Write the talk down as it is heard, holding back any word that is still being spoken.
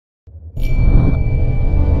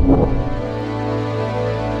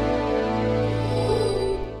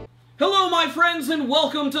fans, and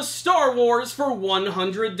welcome to Star Wars for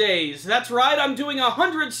 100 days. That's right, I'm doing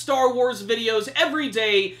 100 Star Wars videos every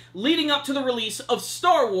day leading up to the release of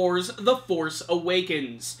Star Wars The Force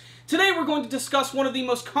Awakens. Today we're going to discuss one of the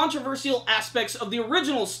most controversial aspects of the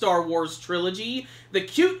original Star Wars trilogy, the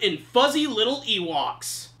cute and fuzzy little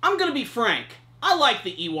Ewoks. I'm gonna be frank, I like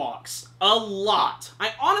the Ewoks a lot.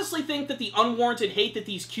 I honestly think that the unwarranted hate that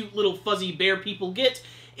these cute little fuzzy bear people get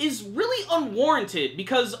is really unwarranted,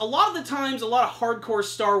 because a lot of the times, a lot of hardcore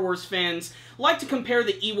Star Wars fans like to compare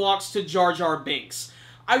the Ewoks to Jar Jar Binks.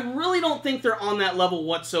 I really don't think they're on that level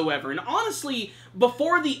whatsoever, and honestly,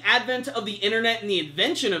 before the advent of the internet and the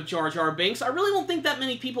invention of Jar Jar Binks, I really don't think that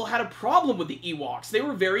many people had a problem with the Ewoks. They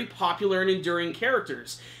were very popular and enduring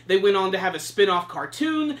characters. They went on to have a spin-off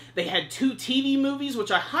cartoon, they had 2 TV movies,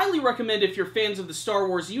 which I highly recommend if you're fans of the Star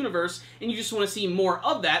Wars universe and you just want to see more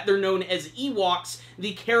of that. They're known as Ewoks,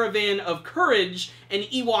 the Caravan of Courage, and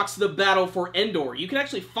Ewoks, the Battle for Endor. You can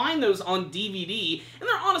actually find those on DVD, and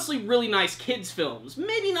they're honestly really nice kids films.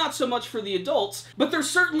 Maybe not so much for the adults, but they're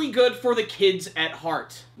certainly good for the kids at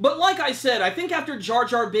heart. But like I said, I think after Jar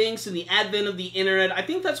Jar Binks and the advent of the internet, I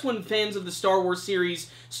think that's when fans of the Star Wars series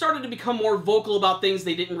started to become more vocal about things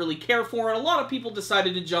they didn't really care for, and a lot of people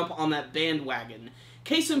decided to jump on that bandwagon.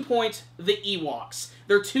 Case in point, the Ewoks.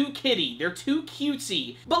 They're too kiddie, they're too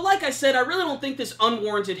cutesy. But like I said, I really don't think this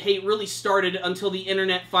unwarranted hate really started until the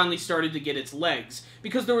internet finally started to get its legs.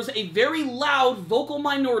 Because there was a very loud, vocal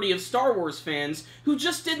minority of Star Wars fans who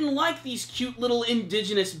just didn't like these cute little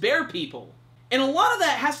indigenous bear people. And a lot of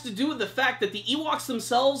that has to do with the fact that the Ewoks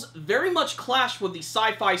themselves very much clash with the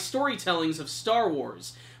sci-fi storytellings of Star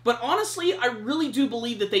Wars. But honestly, I really do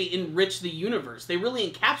believe that they enrich the universe. They really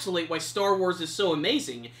encapsulate why Star Wars is so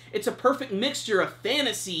amazing. It's a perfect mixture of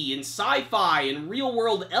fantasy and sci-fi and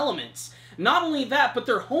real-world elements. Not only that, but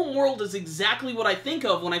their home world is exactly what I think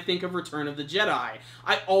of when I think of Return of the Jedi.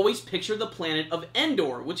 I always picture the planet of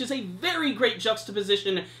Endor, which is a very great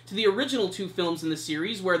juxtaposition to the original 2 films in the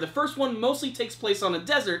series, where the first one mostly takes place on a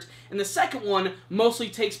desert, and the second one mostly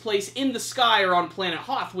takes place in the sky or on planet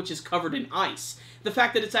Hoth, which is covered in ice. The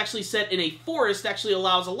fact that it's actually set in a forest actually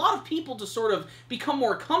allows a lot of people to sort of become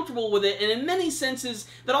more comfortable with it, and in many senses,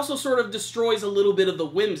 that also sort of destroys a little bit of the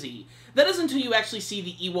whimsy. That is until you actually see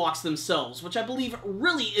the Ewoks themselves, which I believe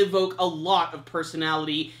really evoke a lot of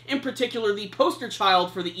personality, in particular the poster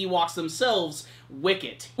child for the Ewoks themselves,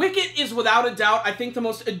 Wicket. Wicket is without a doubt, I think, the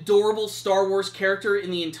most adorable Star Wars character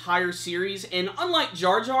in the entire series, and unlike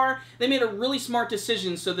Jar Jar, they made a really smart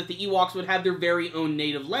decision so that the Ewoks would have their very own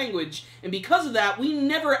native language, and because of that, we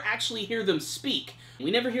never actually hear them speak.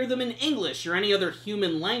 We never hear them in English or any other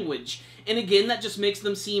human language. And again, that just makes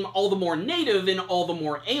them seem all the more native and all the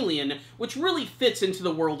more alien, which really fits into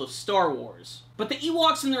the world of Star Wars. But the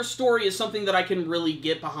Ewoks and their story is something that I can really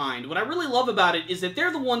get behind. What I really love about it is that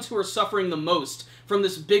they're the ones who are suffering the most from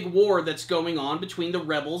this big war that's going on between the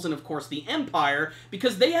Rebels and, of course, the Empire,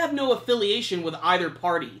 because they have no affiliation with either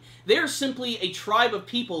party. They are simply a tribe of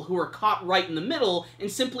people who are caught right in the middle and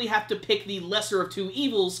simply have to pick the lesser of 2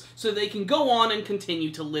 evils so they can go on and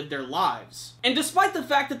continue to live their lives. And despite the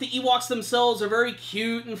fact that the Ewoks themselves are very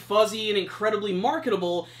cute and fuzzy and incredibly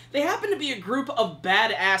marketable, they happen to be a group of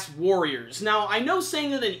badass warriors. Now, I know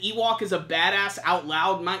saying that an Ewok is a badass out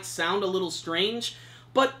loud might sound a little strange,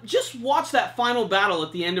 but just watch that final battle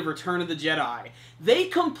at the end of Return of the Jedi. They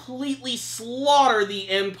completely slaughter the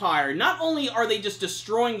Empire. Not only are they just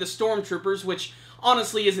destroying the Stormtroopers, which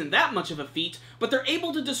honestly isn't that much of a feat, but they're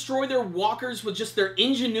able to destroy their walkers with just their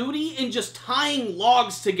ingenuity and just tying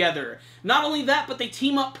logs together. Not only that, but they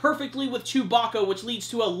team up perfectly with Chewbacca, which leads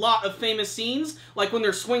to a lot of famous scenes, like when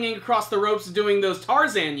they're swinging across the ropes doing those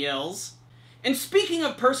Tarzan yells. And speaking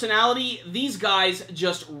of personality, these guys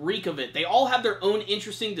just reek of it. They all have their own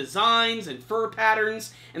interesting designs and fur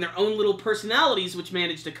patterns and their own little personalities which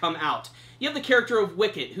manage to come out. You have the character of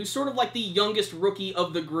Wicket, who's sort of like the youngest rookie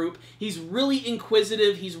of the group. He's really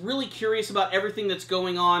inquisitive, he's really curious about everything that's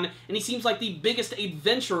going on, and he seems like the biggest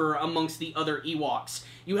adventurer amongst the other Ewoks.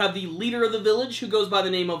 You have the leader of the village, who goes by the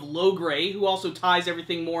name of Logray, who also ties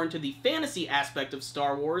everything more into the fantasy aspect of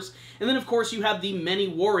Star Wars. And then, of course, you have the many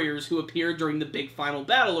warriors who appear during the big final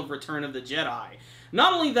battle of Return of the Jedi.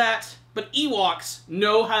 Not only that, but Ewoks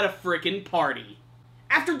know how to frickin' party.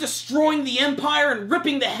 After destroying the Empire and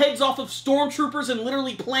ripping the heads off of Stormtroopers and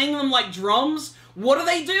literally playing them like drums, what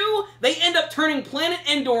do? They end up turning Planet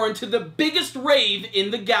Endor into the biggest rave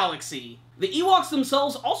in the galaxy. The Ewoks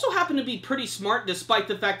themselves also happen to be pretty smart, despite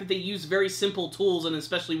the fact that they use very simple tools, and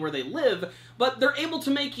especially where they live, but they're able to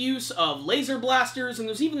make use of laser blasters, and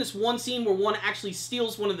there's even this one scene where one actually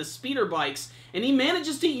steals one of the speeder bikes, and he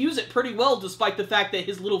manages to use it pretty well, despite the fact that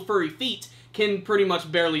his little furry feet can pretty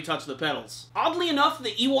much barely touch the pedals. Oddly enough,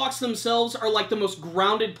 the Ewoks themselves are like the most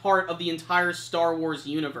grounded part of the entire Star Wars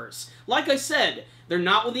universe. Like I said, they're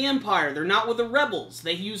not with the Empire, they're not with the Rebels.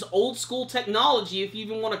 They use old school technology, if you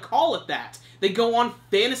even want to call it that. They go on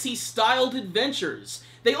fantasy-styled adventures.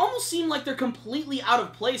 They almost seem like they're completely out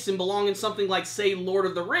of place and belong in something like, say, Lord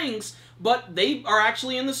of the Rings, but they are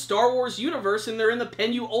actually in the Star Wars universe, and they're in the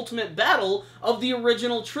Penyu Ultimate Battle of the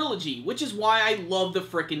original trilogy, which is why I love the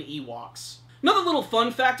frickin' Ewoks. Another little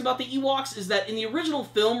fun fact about the Ewoks is that in the original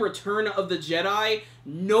film, Return of the Jedi,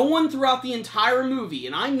 no one throughout the entire movie,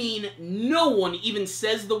 and I mean no one, even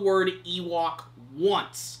says the word Ewok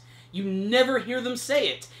once. You never hear them say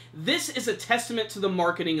it. This is a testament to the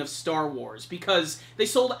marketing of Star Wars, because they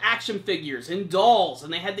sold action figures and dolls,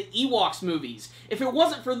 and they had the Ewoks movies. If it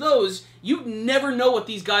wasn't for those, you'd never know what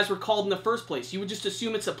these guys were called in the first place. You would just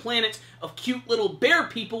assume it's a planet of cute little bear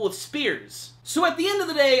people with spears. So at the end of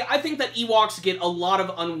the day, I think that Ewoks get a lot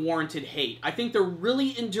of unwarranted hate. I think they're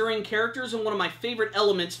really enduring characters and one of my favorite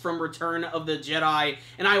elements from Return of the Jedi,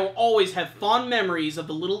 and I will always have fond memories of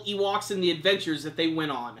the little Ewoks and the adventures that they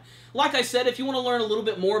went on. Like I said, if you want to learn a little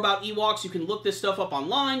bit more about Ewoks, you can look this stuff up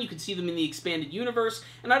online, you can see them in the expanded universe,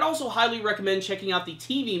 and I'd also highly recommend checking out the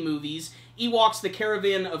TV movies, Ewoks the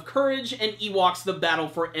Caravan of Courage, and Ewoks the Battle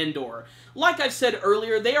for Endor. Like I've said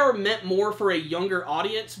earlier, they are meant more for a younger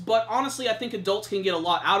audience, but honestly I think adults can get a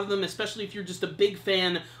lot out of them, especially if you're just a big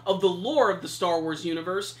fan of the lore of the Star Wars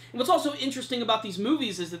universe. And what's also interesting about these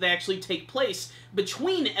movies is that they actually take place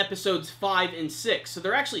between episodes 5 and 6, so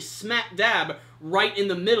they're actually smack dab right in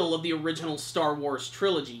the middle of the original Star Wars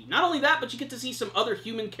trilogy. Not only that, but you get to see some other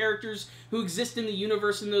human characters who exist in the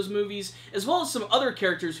universe in those movies, as well as some other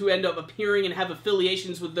characters who end up appearing and have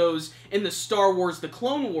affiliations with those in the Star Wars The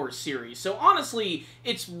Clone Wars series. So honestly,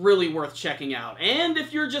 it's really worth checking out. And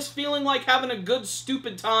if you're just feeling like having a good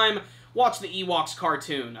stupid time, watch the Ewoks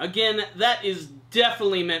cartoon. Again, that is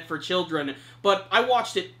definitely meant for children, but I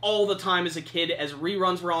watched it all the time as a kid as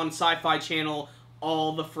reruns were on Sci-Fi Channel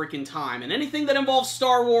all the freaking time. And anything that involves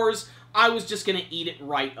Star Wars, I was just gonna eat it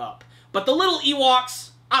right up. But the little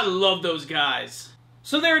Ewoks, I love those guys.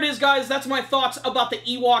 So there it is, guys. That's my thoughts about the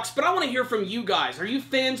Ewoks, but I want to hear from you guys. Are you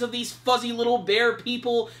fans of these fuzzy little bear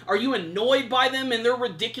people? Are you annoyed by them and their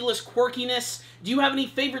ridiculous quirkiness? Do you have any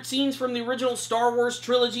favorite scenes from the original Star Wars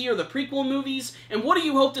trilogy or the prequel movies? And what do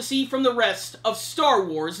you hope to see from the rest of Star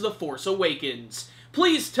Wars The Force Awakens?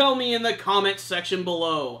 Please tell me in the comments section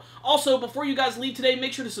below. Also, before you guys leave today,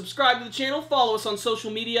 make sure to subscribe to the channel, follow us on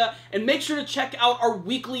social media, and make sure to check out our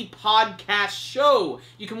weekly podcast show.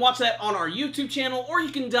 You can watch that on our YouTube channel, or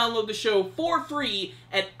you can download the show for free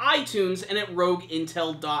at iTunes and at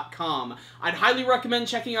RogueIntel.com. I'd highly recommend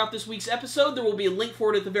checking out this week's episode. There will be a link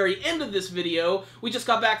for it at the very end of this video. We just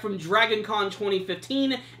got back from DragonCon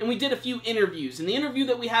 2015, and we did a few interviews. And the interview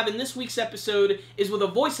that we have in this week's episode is with a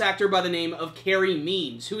voice actor by the name of Carrie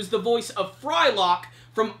Means, who is the voice of Frylock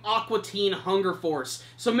from Aqua Teen Hunger Force.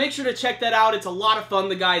 So make sure to check that out. It's a lot of fun.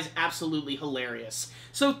 The guy's absolutely hilarious.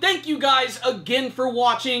 So thank you guys again for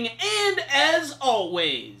watching, and as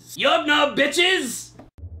always, yup, nah, bitches!